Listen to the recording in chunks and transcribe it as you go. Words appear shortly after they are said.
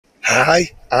Hi,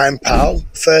 I'm Pal.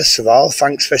 First of all,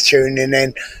 thanks for tuning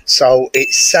in. So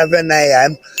it's 7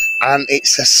 AM and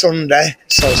it's a Sunday,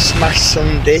 so smash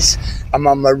Sundays. I'm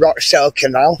on the Rochdale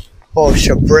Canal,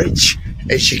 Horsham Bridge,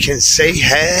 as you can see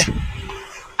here.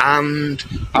 And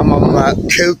I'm on the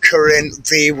KuKirin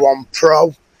V1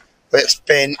 PRO that's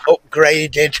been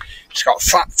upgraded. It's got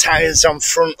flat tyres on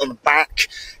front and back.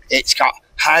 It's got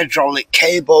hydraulic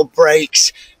cable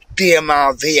brakes,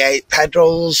 DMR V8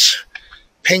 pedals,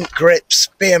 pink grips,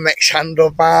 BMX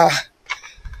handlebar,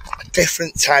 a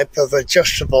different type of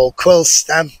adjustable quill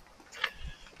stem.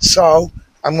 So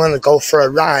I'm going to go for a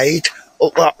ride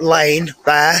up that lane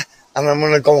there, and I'm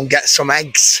going to go and get some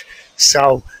eggs.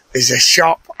 So there's a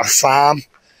shop, a farm,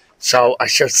 so I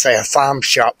should say a farm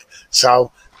shop.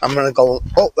 So I'm going to go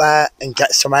up there and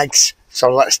get some eggs.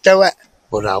 So let's do it.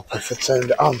 Would help if I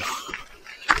turned it on.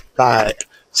 Right,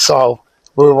 so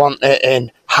we want it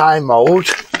in high mode.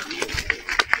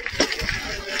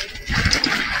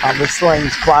 And this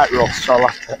lane's quite rough, so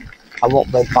I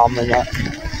won't be bombing it.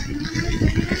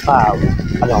 Well,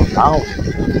 I don't know.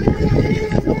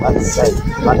 Let's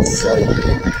see.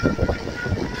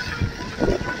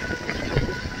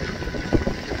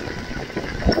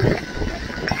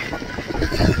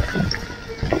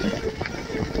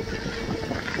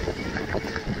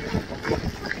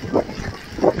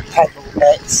 Pedal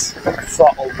bits,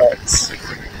 throttle bits.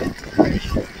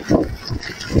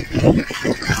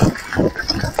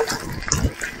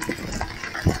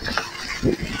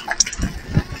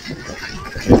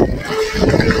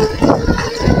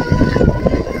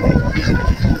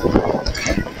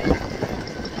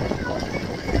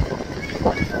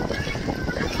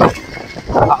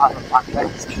 The back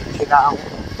end's kicking out.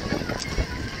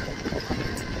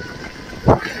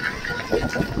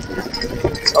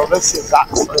 So this is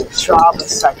actually the Strava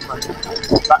segment,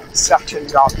 that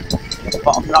second on,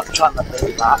 but I'm not trying to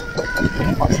do that.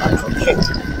 What's that cooking?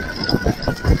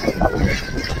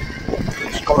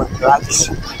 It's going legs.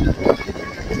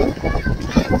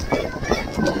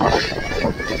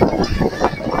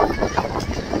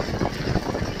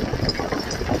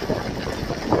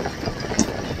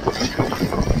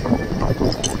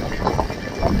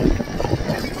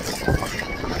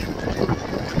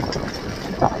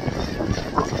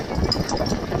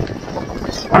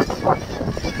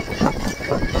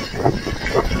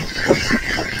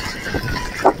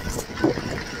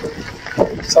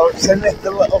 So it's in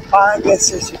the little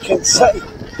bias, as you can see.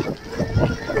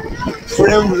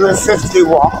 350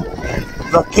 watt.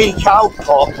 The peak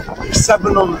output is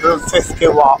 750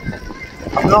 watt.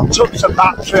 I've not touched the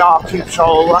battery or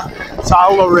controller. It's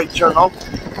all original.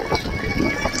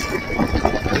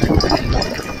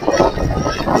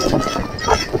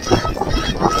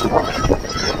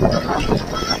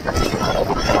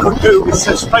 Could do with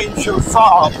suspension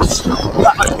forks.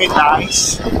 That would be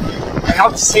nice. I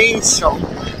have seen some.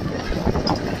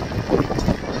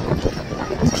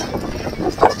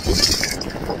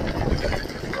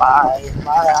 Why,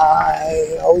 my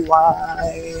eye, oh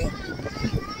why?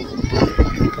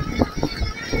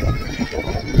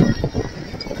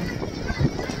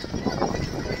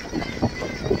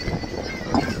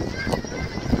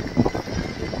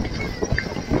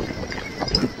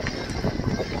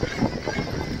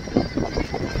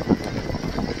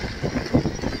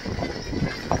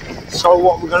 So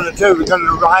what we're going to do, we're going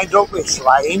to ride up this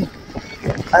lane,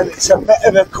 and it's a bit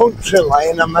of a country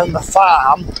lane, and then the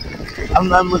farm,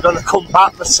 and then we're going to come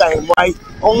back the same way.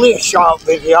 Only a short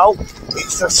video.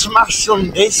 It's the Smash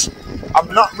Sundays. I've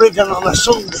not ridden on a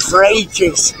Sunday for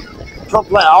ages.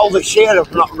 Probably all this year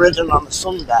I've not ridden on a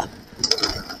Sunday.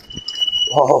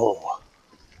 Whoa.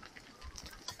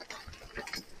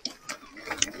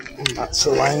 That's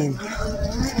the lane.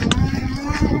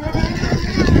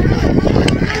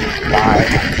 Right.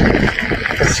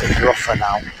 This is rougher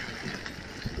now.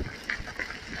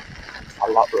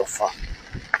 A lot rougher.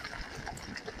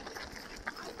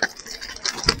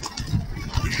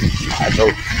 I do.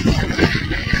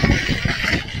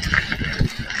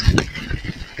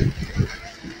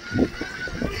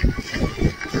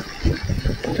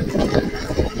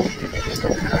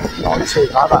 Not too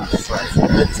bad actually.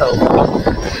 It's over.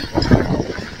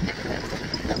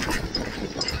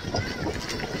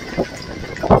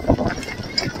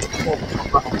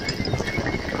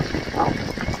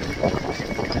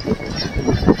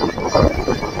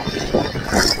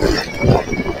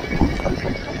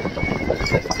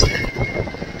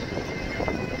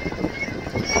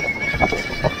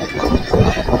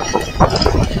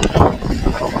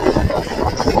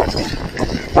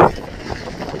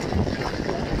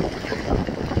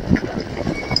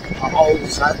 all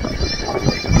set.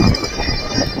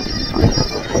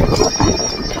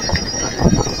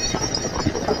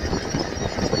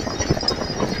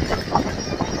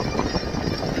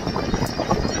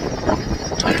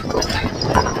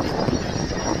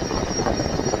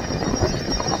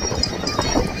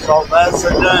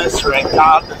 nursery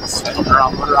garden centre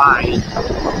on the right.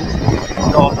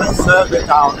 Go a bit further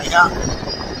down here.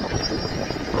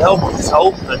 I hope it's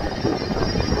open.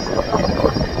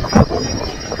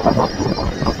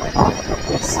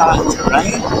 It's starting to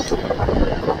rain.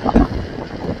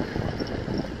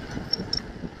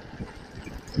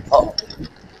 Oh,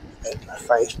 hit my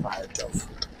face by a dove.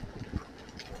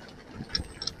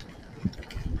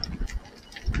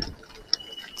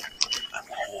 And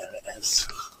here it is.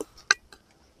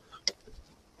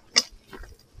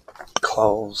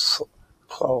 Clothes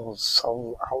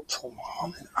sold out till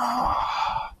morning.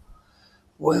 Ah,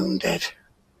 wounded.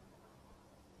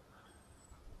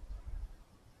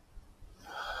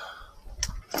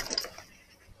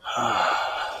 That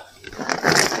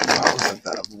was a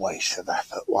bit of a waste of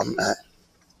effort, wasn't it?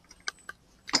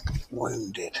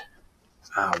 Wounded.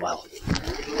 Ah well.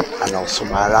 I know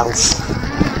somewhere else.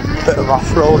 Bit of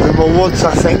off-road in the woods,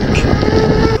 I think.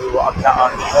 See what I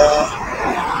got on here.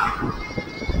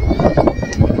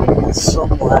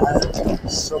 Somewhere,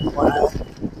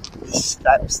 this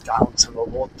steps down to the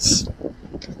woods.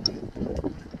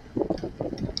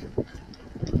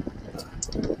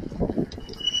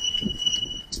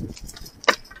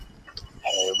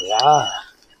 Here we are.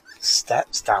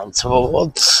 Steps down to the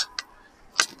woods.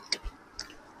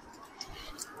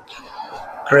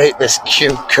 Great, this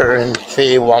KuKirin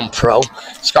V1 PRO.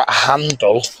 It's got a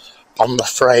handle on the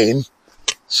frame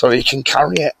so you can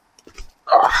carry it.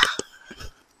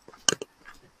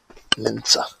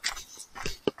 Minter.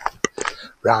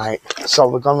 Right, so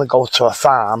we're going to go to a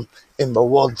farm in the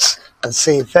woods and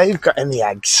see if they've got any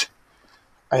eggs.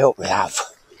 I hope they have.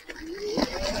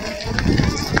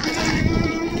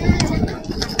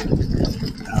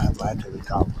 Right, where do we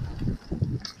go?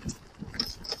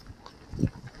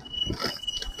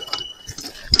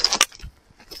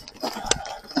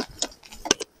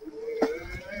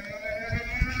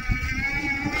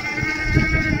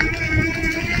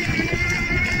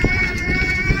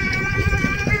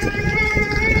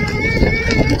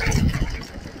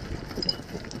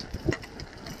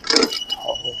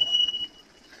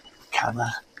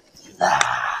 Nah,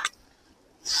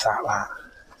 it's like that.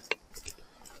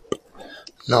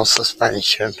 No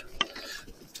suspension.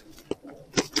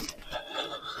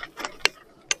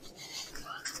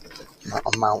 Not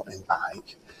a mountain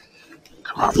bike.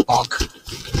 Come on, bog.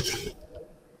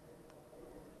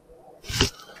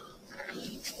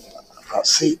 I've got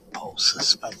seat post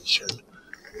suspension.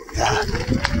 Yeah.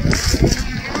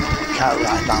 Can't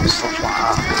ride down stuff like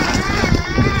that.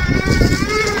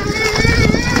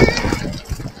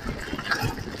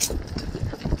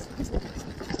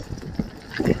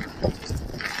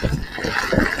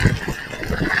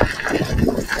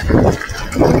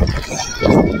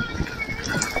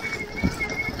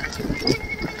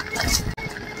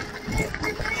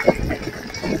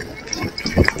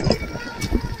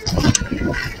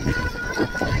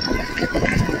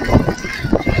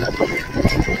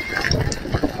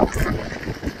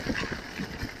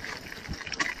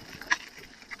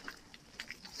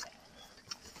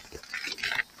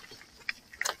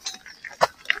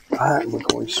 Right, we're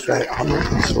going straight on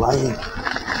this lane.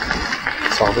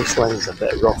 So this lane's a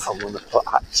bit rough. I'm going to put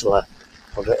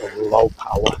it in low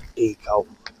power eco.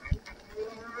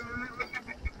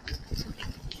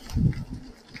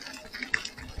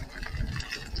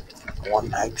 I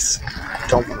want eggs. I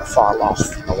don't want to fall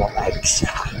off. I want eggs.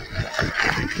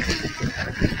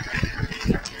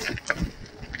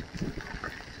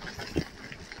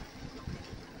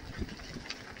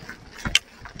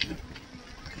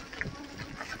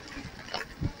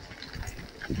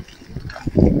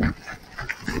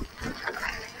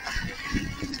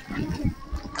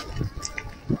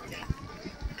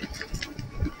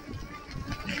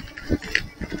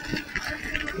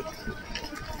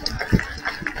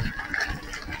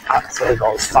 Actually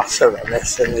goes faster than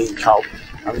this in eco.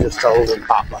 I'm just holding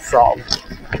back my throttle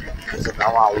because I know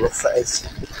how rough it is.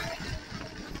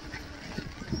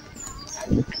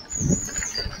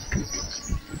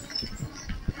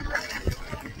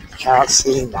 Can't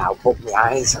see now, but my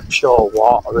eyes are pure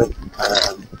watering.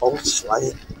 Oh,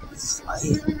 slate.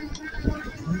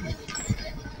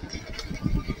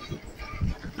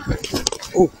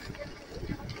 Oh.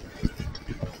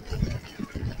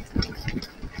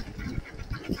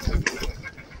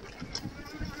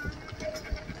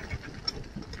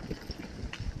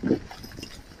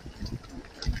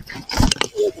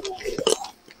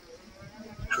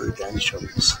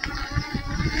 Credentials.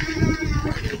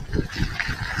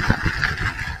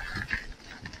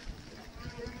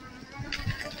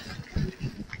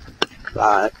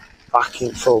 Right, back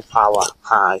in full power,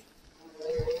 high.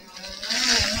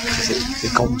 It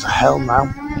becomes a hell now.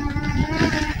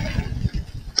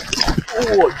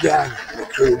 Oh, again, the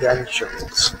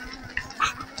credentials.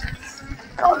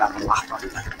 Don't have a laugh at me.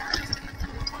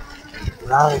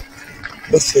 Right,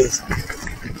 this is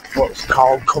what's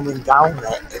called coming down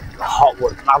it. It's the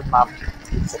Hopwood Madman.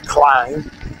 It's a climb,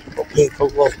 but people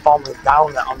love bombing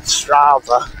down it on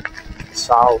Strava.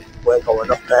 So we're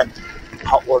going up it.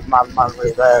 Hopwood Madman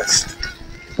reversed.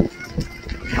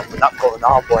 And we're not going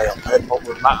all the way up it, but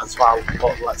we might as well.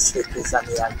 But let's see if there's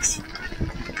any eggs.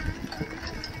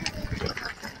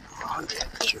 Oh, you're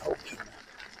joking.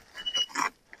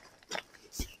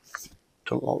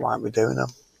 Don't look like we're doing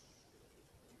them.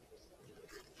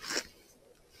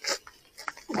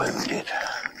 Well, we did.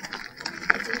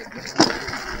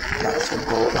 Let's go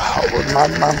up the Hopwood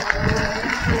Madman.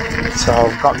 So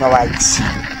I've got no eggs.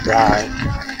 Right.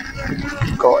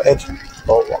 Gutted.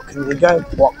 But what can you do?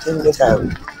 What can you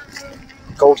do?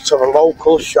 Go to a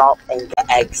local shop and get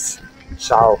eggs.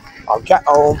 So I'll get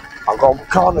home, I'll go to the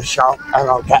corner shop and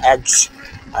I'll get eggs.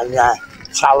 And yeah,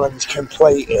 challenge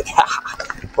completed.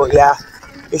 But yeah,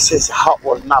 this is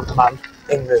Hopwood Madman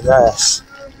in reverse.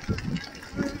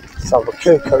 So the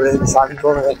KuKirin's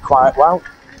handling it quite well.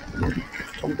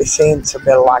 Don't be seen to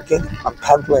be lagging. I'm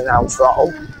pedalling out throttle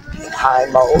in high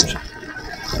mode.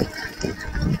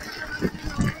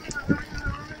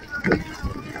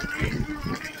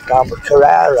 Now the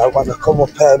Carrera, when I come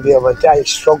up here the other day,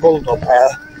 struggled up here.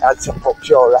 I had to put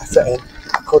pure effort in.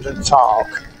 I couldn't talk.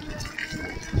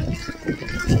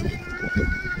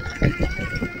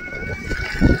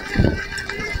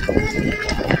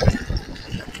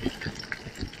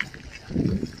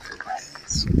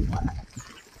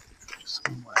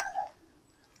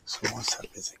 Someone said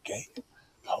there's a gate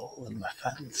hole in the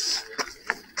fence.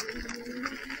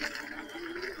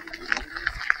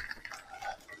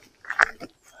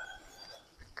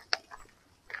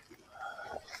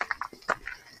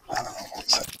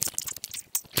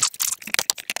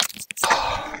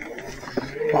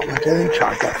 What am I doing?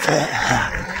 Trying to get fit.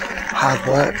 Hard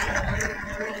work.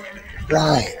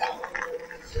 Right.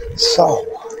 So,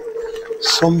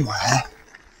 somewhere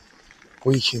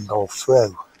we can go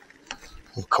through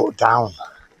and cut down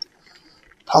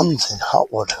ponds in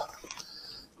Hopwood.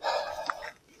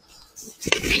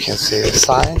 You can see the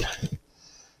sign.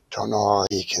 Don't know how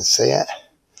you can see it,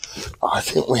 but I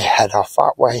think we head off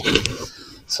that way.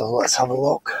 So let's have a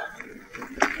look.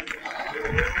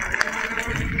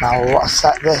 Now what I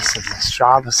set this is a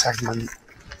Strava segment,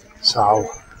 so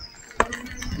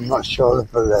I'm not sure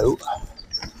of the route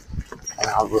and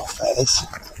how rough it is,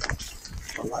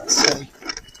 but let's see.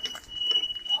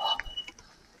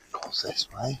 Goes this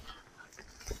way,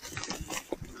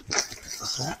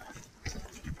 does it?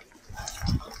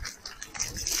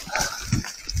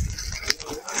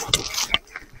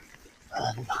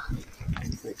 And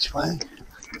which way?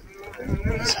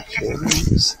 There's a few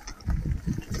rooms.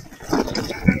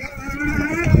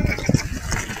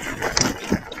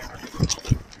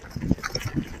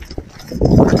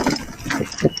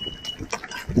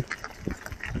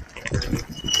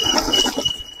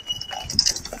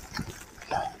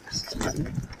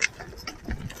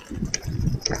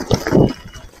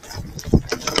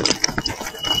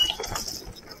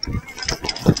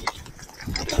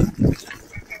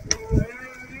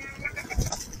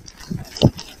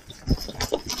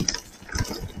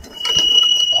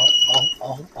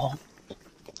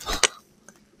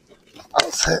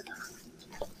 That's it.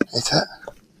 Is it?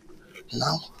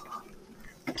 No.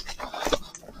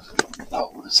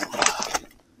 That was on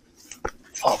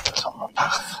my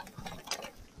path.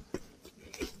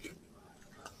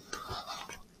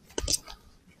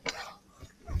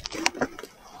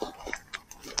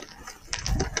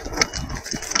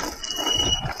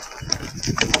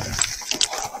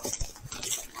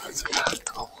 Where's the path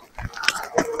go?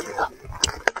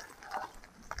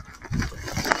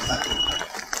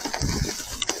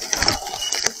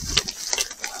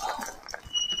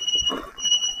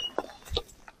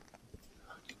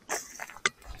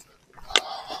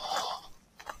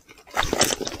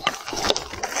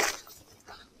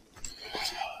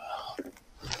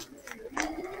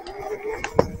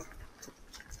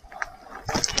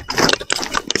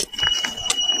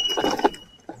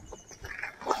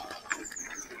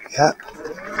 Yeah,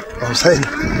 I was saying.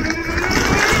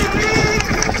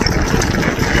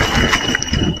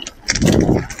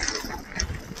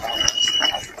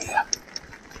 Yeah.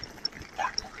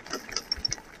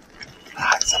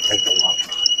 That's a big one.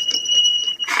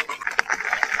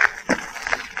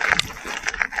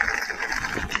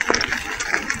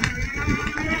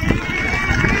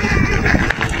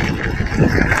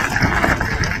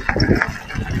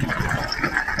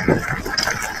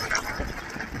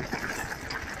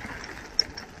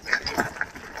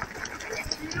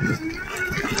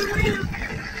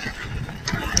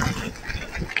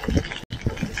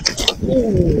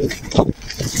 Ooh.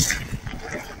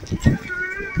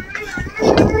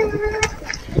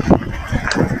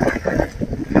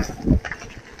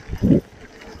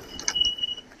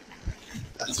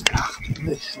 That's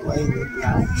this lane in the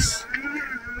ice.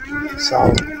 So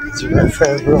it's a bit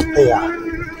further up here.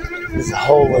 There's a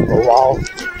hole in the wall.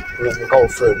 We're going to go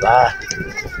through there.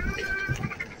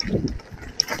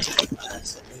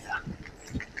 Where's it here?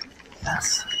 Yes.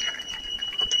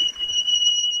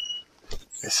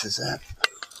 This is it.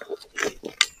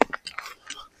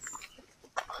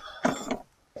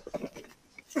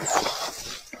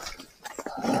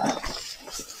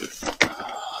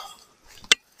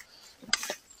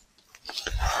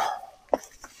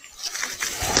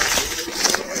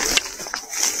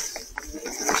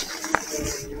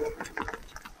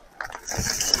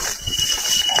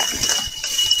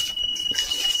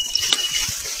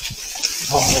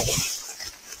 Oh.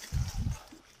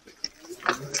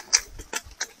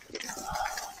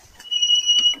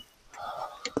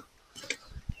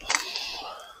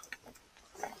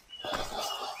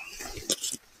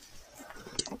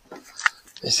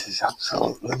 This is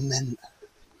absolutely mint.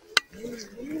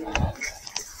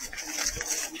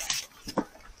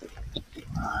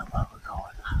 Right, where we're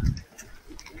going.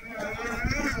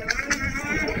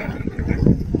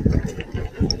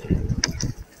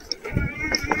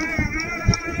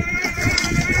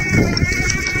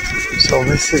 So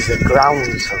this is the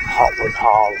grounds of Hopwood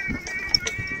Hall.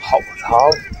 Hopwood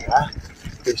Hall, yeah.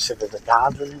 Used to be the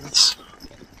gardens.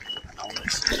 And all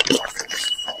this stuff is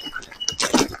fuck.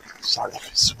 Sorry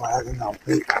for swearing, I'll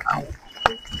beat that out.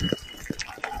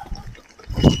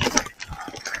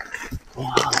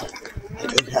 Wow.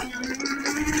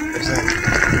 Is it?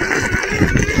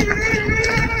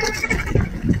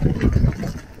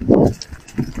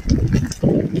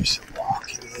 Used to walk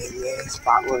in here years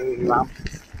back when we ran.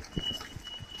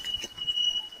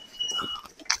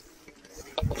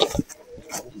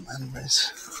 Old memories.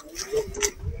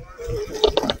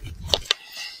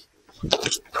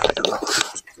 Pretty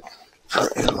rough.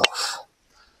 Pretty rough.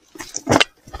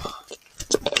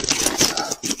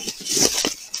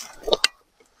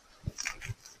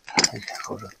 I think I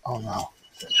could have. Oh no,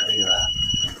 there's a tree there.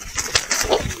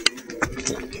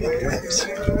 Getting ripped.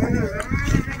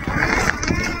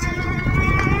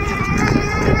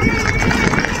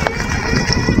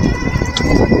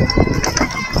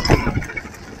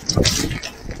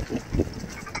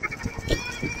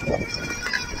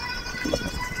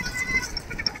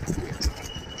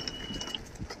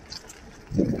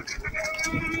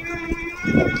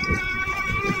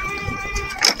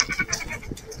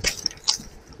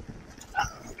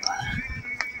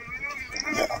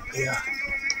 Get up here.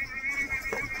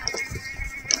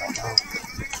 Don't know.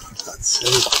 Let's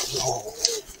see. No.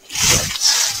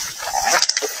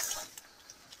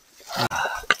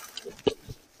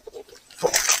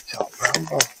 Fuck, shot brown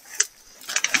ball.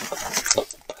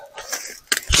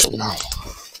 No.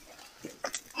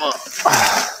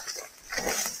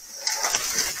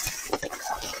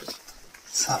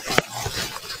 That right off.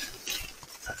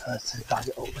 I prefer to bag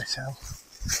it up myself.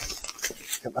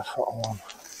 Get my throttle on.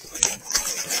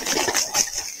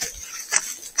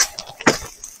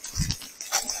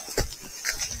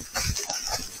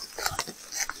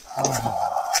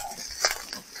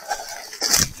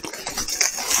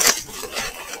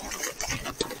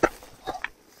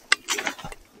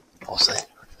 We'll see.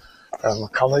 We're on the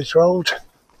college road.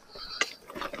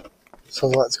 So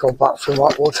let's go back through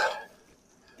Hopwood.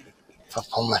 If I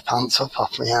pull my pants up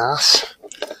off my arse.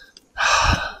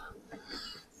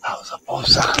 That was a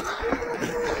buzzer.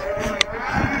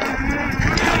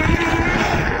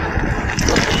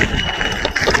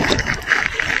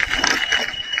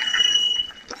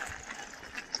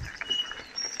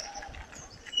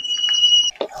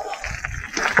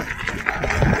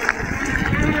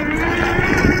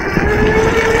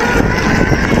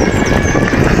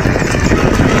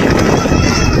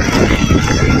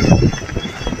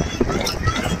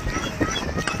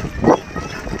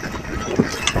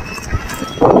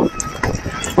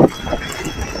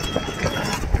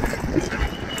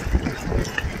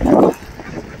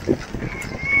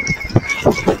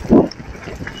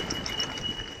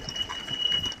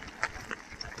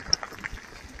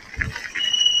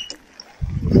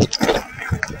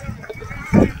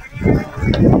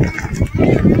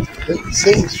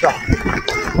 Seat strap.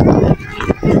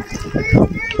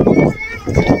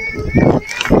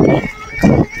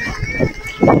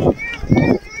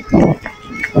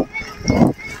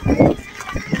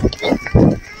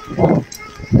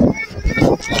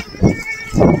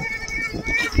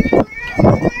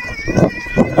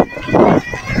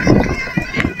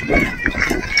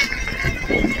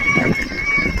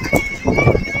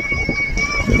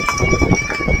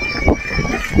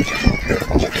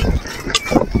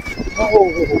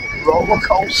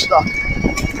 Stop.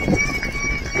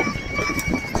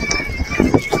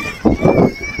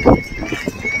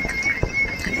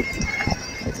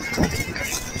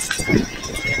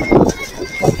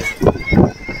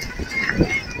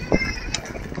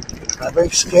 A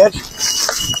big skid.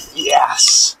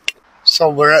 Yes. So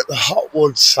we're at the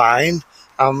Hopwood sign.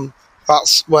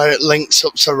 That's where it links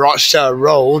up to Rochdale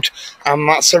Road, and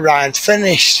that's a ride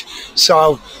finished.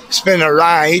 So it's been a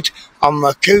ride on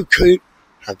the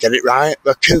I'll get it right,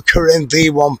 the KuKirin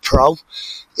V1 PRO.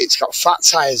 It's got fat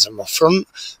tyres on the front,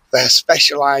 they're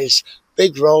specialised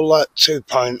big roller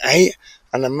 2.8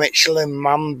 and a Michelin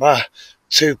Mamba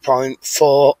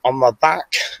 2.4 on the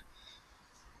back.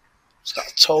 It's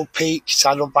got a toe peak,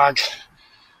 saddlebag,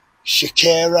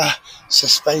 Shakira,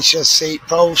 suspension seat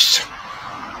post,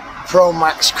 Pro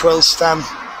Max quill stem,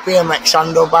 BMX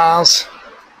handlebars.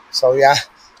 So yeah,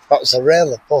 that was a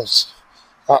real buzz.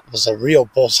 That was a real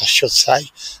buzz, I should say.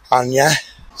 And yeah,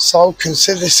 so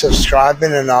consider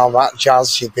subscribing and all that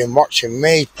jazz. You've been watching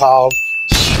me, Paul.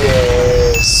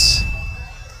 Cheers.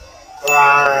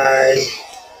 Bye.